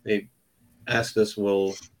they asked us,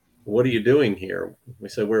 well, what are you doing here? We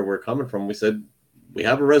said, where we're coming from. We said, we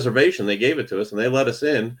have a reservation. They gave it to us and they let us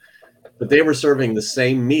in, but they were serving the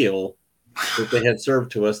same meal that they had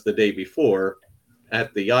served to us the day before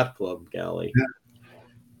at the yacht club galley. Yeah.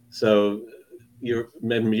 So you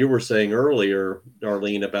were saying earlier,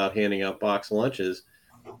 Darlene, about handing out box lunches.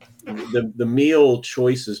 The meal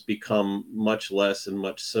choices become much less and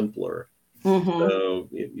much simpler. Mm-hmm. So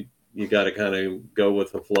you got to kind of go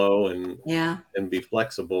with the flow and be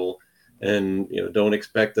flexible, and don't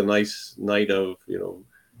expect a nice night of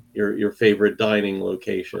your favorite dining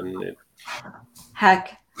location.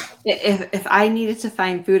 Heck, if I needed to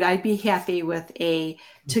find food, I'd be happy with a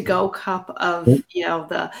to-go cup of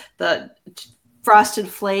the Frosted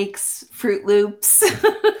Flakes, Fruit Loops.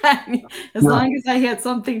 As long as I had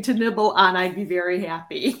something to nibble on, I'd be very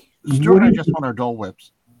happy. Stuart, I just want our Dole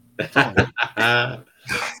Whips.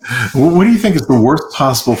 What do you think is the worst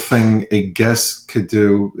possible thing a guest could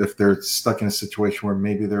do if they're stuck in a situation where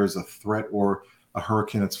maybe there is a threat or a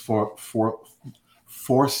hurricane that's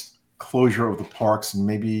forced closure of the parks and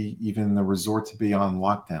maybe even the resort to be on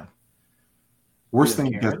lockdown? Worst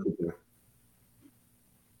thing a guest could do?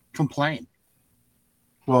 Complain.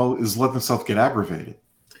 Well, is let themselves get aggravated.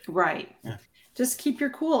 Right. Yeah. Just keep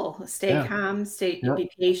your cool. Stay calm. Be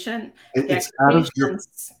patient. It's out of because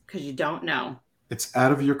you don't know. It's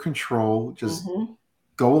out of your control. Just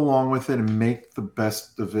go along with it and make the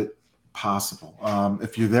best of it possible.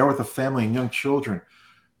 If you're there with a family and young children,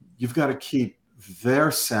 you've got to keep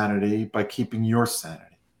their sanity by keeping your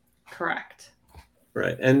sanity. Correct.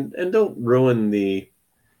 Right. And don't ruin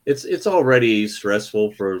it's already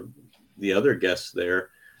stressful for the other guests there.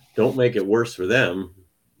 Don't make it worse for them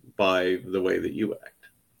by the way that you act.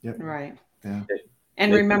 Yep. Right. Yeah.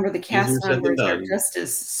 And remember, the cast members are just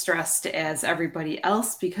as stressed as everybody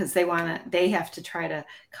else because they have to try to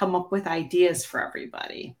come up with ideas for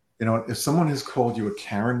everybody. You know, if someone has called you a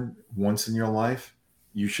Karen once in your life,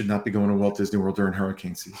 you should not be going to Walt Disney World during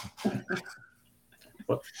hurricane season.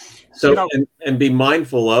 So, and be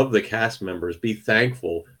mindful of the cast members. Be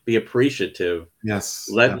thankful. Be appreciative. Yes.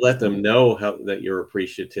 Let them know that you're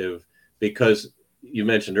appreciative, because you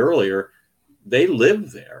mentioned earlier they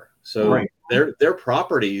live there, so Right. their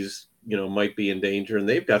properties, you know, might be in danger, and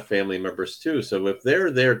they've got family members too. So if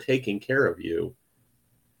they're there taking care of you,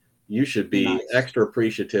 you should be extra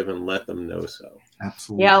appreciative and let them know so.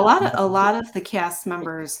 Absolutely. Yeah, a lot of the cast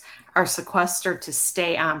members are sequestered to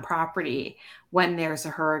stay on property when there's a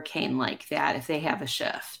hurricane like that, if they have a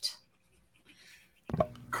shift.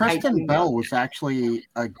 Kristen Bell was actually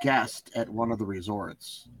a guest at one of the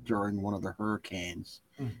resorts during one of the hurricanes.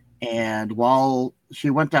 And while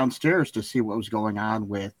she went downstairs to see what was going on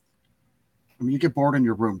with, I mean, you get bored in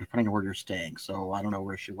your room depending on where you're staying. So I don't know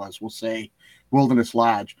where she was. We'll say Wilderness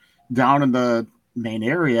Lodge. Down in the main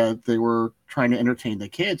area, they were trying to entertain the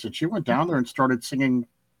kids, and she went down there and started singing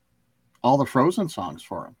all the Frozen songs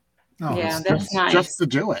for them. Oh, yeah, that's nice. Just to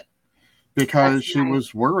do it, because she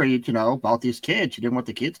was worried, you know, about these kids. She didn't want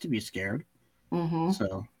the kids to be scared. Mm-hmm.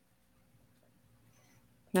 So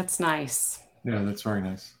that's nice. Yeah, that's very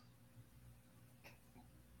nice.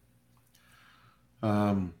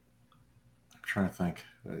 I'm trying to think.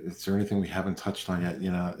 Is there anything we haven't touched on yet?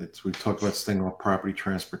 You know, we've talked about staying on property,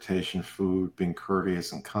 transportation, food, being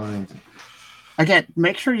courteous and kind. Again,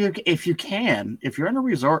 make sure if you're in a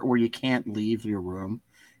resort where you can't leave your room,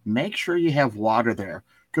 make sure you have water there,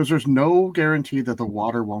 because there's no guarantee that the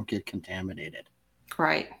water won't get contaminated.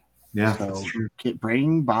 Right. Yeah. So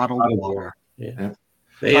bring bottled water. Yeah.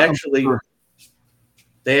 They actually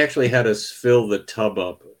had us fill the tub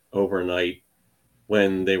up overnight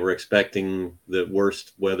when they were expecting the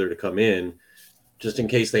worst weather to come in, just in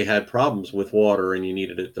case they had problems with water and you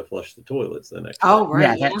needed it to flush the toilets the next day.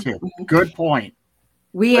 Right. Yeah, that too. Good point.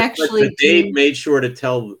 But Dave made sure to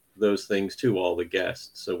tell those things to all the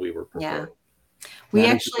guests, so we were prepared. Yeah. We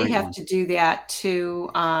actually have to do that too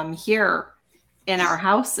here in our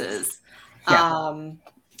houses,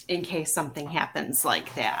 in case something happens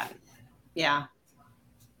like that. Yeah.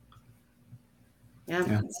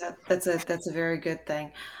 Yeah. That's a very good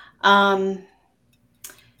thing. I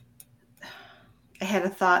had a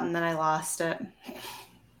thought and then I lost it.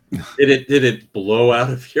 Did it blow out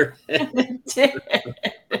of your head? It did.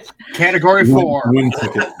 Category 4.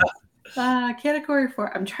 Category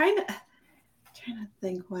 4. I'm trying to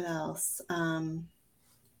think what else.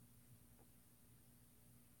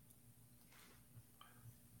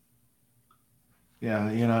 Yeah,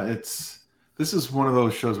 you know, this is one of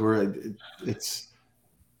those shows where it's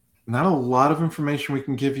not a lot of information we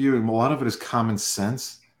can give you, and a lot of it is common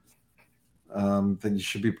sense that you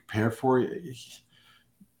should be prepared for.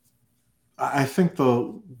 I think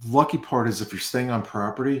the lucky part is if you're staying on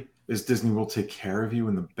property, is Disney will take care of you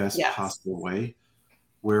in the best possible way,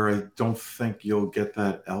 where I don't think you'll get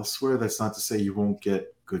that elsewhere. That's not to say you won't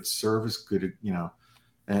get good service, good, you know,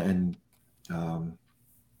 and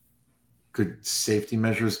good safety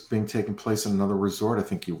measures being taken place in another resort. I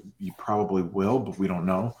think you probably will, but we don't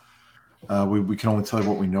know. We can only tell you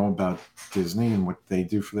what we know about Disney and what they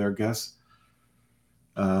do for their guests.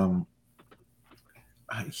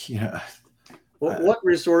 What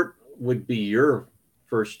resort would be your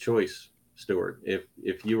first choice, Stuart,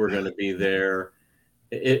 if you were going to be there?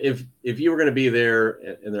 If you were going to be there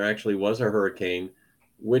and there actually was a hurricane,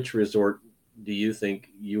 which resort do you think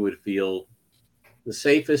you would feel the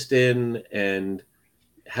safest in and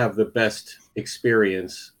have the best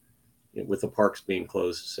experience with the parks being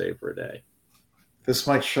closed, say, for a day? This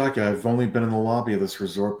might shock you. I've only been in the lobby of this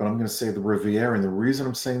resort, but I'm going to say the Riviera. And the reason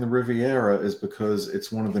I'm saying the Riviera is because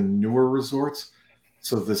it's one of the newer resorts.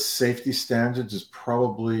 So the safety standards was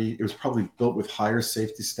probably built with higher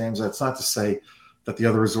safety standards. That's not to say that the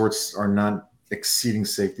other resorts are not exceeding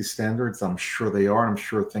safety standards. I'm sure they are. I'm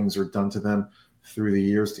sure things are done to them through the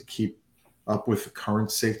years to keep up with the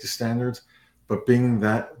current safety standards. But being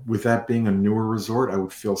that being a newer resort, I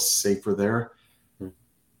would feel safer there,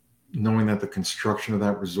 knowing that the construction of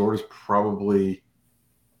that resort is probably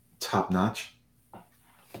top notch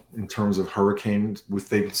in terms of hurricanes,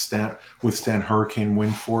 they withstand hurricane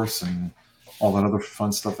wind force and all that other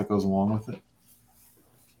fun stuff that goes along with it.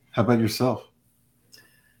 How about yourself?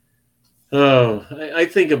 Oh, I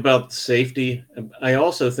think about safety. I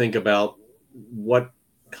also think about what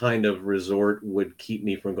kind of resort would keep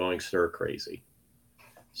me from going stir crazy.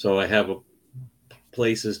 So I have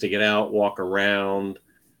places to get out, walk around,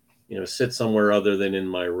 sit somewhere other than in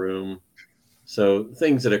my room. So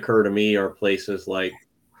things that occur to me are places like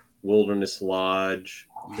Wilderness Lodge,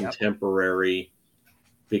 Contemporary,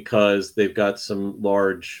 because they've got some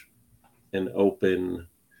large and open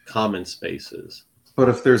common spaces. But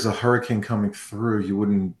if there's a hurricane coming through, you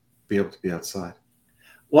wouldn't be able to be outside.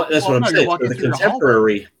 Well, that's what I'm saying. So the through your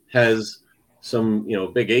Contemporary has some,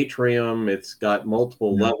 big atrium. It's got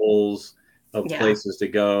multiple levels of places to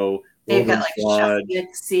go. They've got Wilderness like Lodge.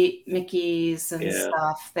 Chef Mickey's and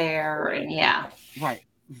stuff there, and Right.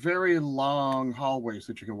 Very long hallways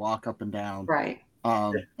that you can walk up and down. right.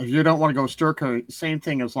 If you don't want to go stir crazy, same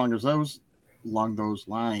thing along those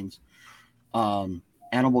lines.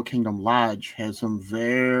 Animal Kingdom Lodge has some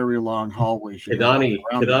very long hallways.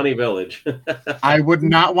 Kidani Village. I would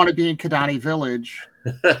not want to be in Kidani Village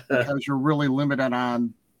because you're really limited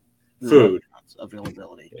on food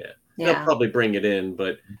availability. They'll probably bring it in,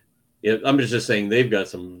 but I'm just saying they've got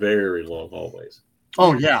some very long hallways.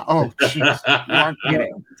 Oh yeah. Oh jeez.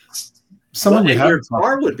 Your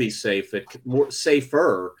car would be safer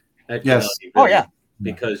at Kidani Village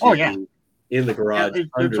because you'd be in the garage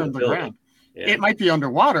under the ground. Yeah. It might be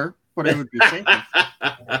underwater, but it would be safer.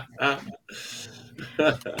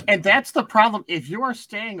 And that's the problem. If you are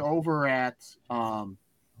staying over at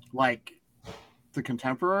like the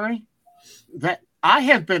Contemporary, that I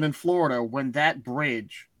have been in Florida when that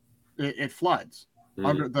bridge it floods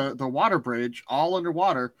under the water bridge, all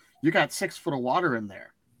underwater. You got 6 foot of water in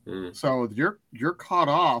there, so you're caught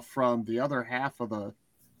off from the other half of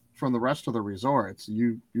from the rest of the resorts.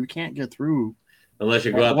 You can't get through. Unless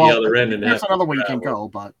you go out the other end and there's another way you can go,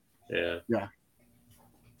 but yeah.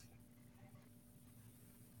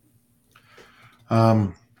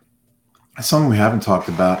 Something we haven't talked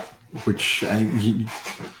about, which Disney's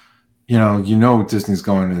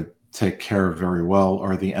going to take care of very well,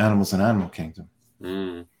 are the animals in Animal Kingdom.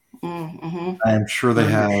 I'm sure they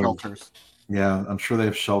have shelters. Yeah, I'm sure they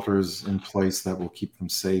have shelters in place that will keep them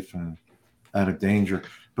safe and out of danger.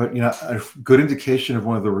 But a good indication of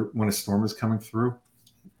when a storm is coming through,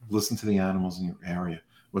 listen to the animals in your area,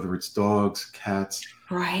 whether it's dogs, cats,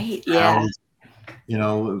 right? cows,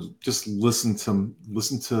 just listen to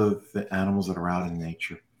the animals that are out in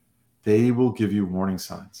nature. They will give you warning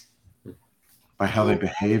signs by how they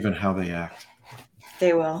behave and how they act.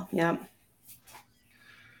 They will. Yeah.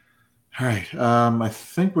 All right. I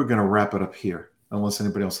think we're going to wrap it up here, unless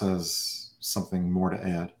anybody else has something more to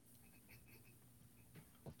add.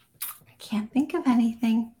 Can't think of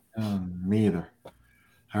anything. Me either.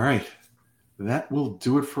 All right. That will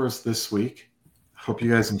do it for us this week. Hope you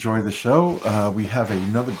guys enjoyed the show. We have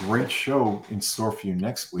another great show in store for you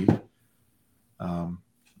next week. I'm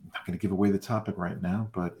not going to give away the topic right now,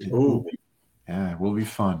 but it will be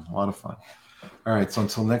fun. A lot of fun. All right. So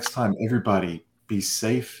until next time, everybody, be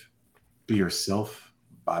safe, be yourself.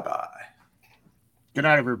 Bye-bye. Good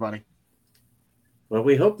night, everybody. Well,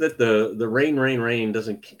 we hope that the rain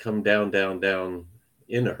doesn't come down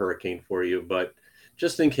in a hurricane for you, but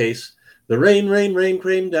just in case, the rain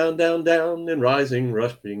came down, in rising,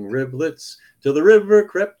 rushing rivulets, till the river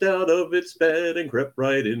crept out of its bed and crept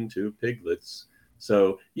right into Piglets.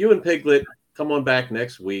 So you and Piglet, come on back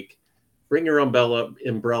next week. Bring your umbrella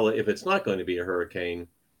if it's not going to be a hurricane,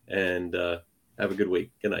 and have a good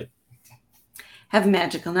week. Good night. Have a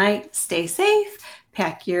magical night. Stay safe.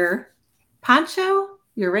 Pack your poncho,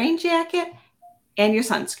 your rain jacket, and your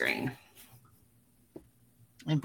sunscreen.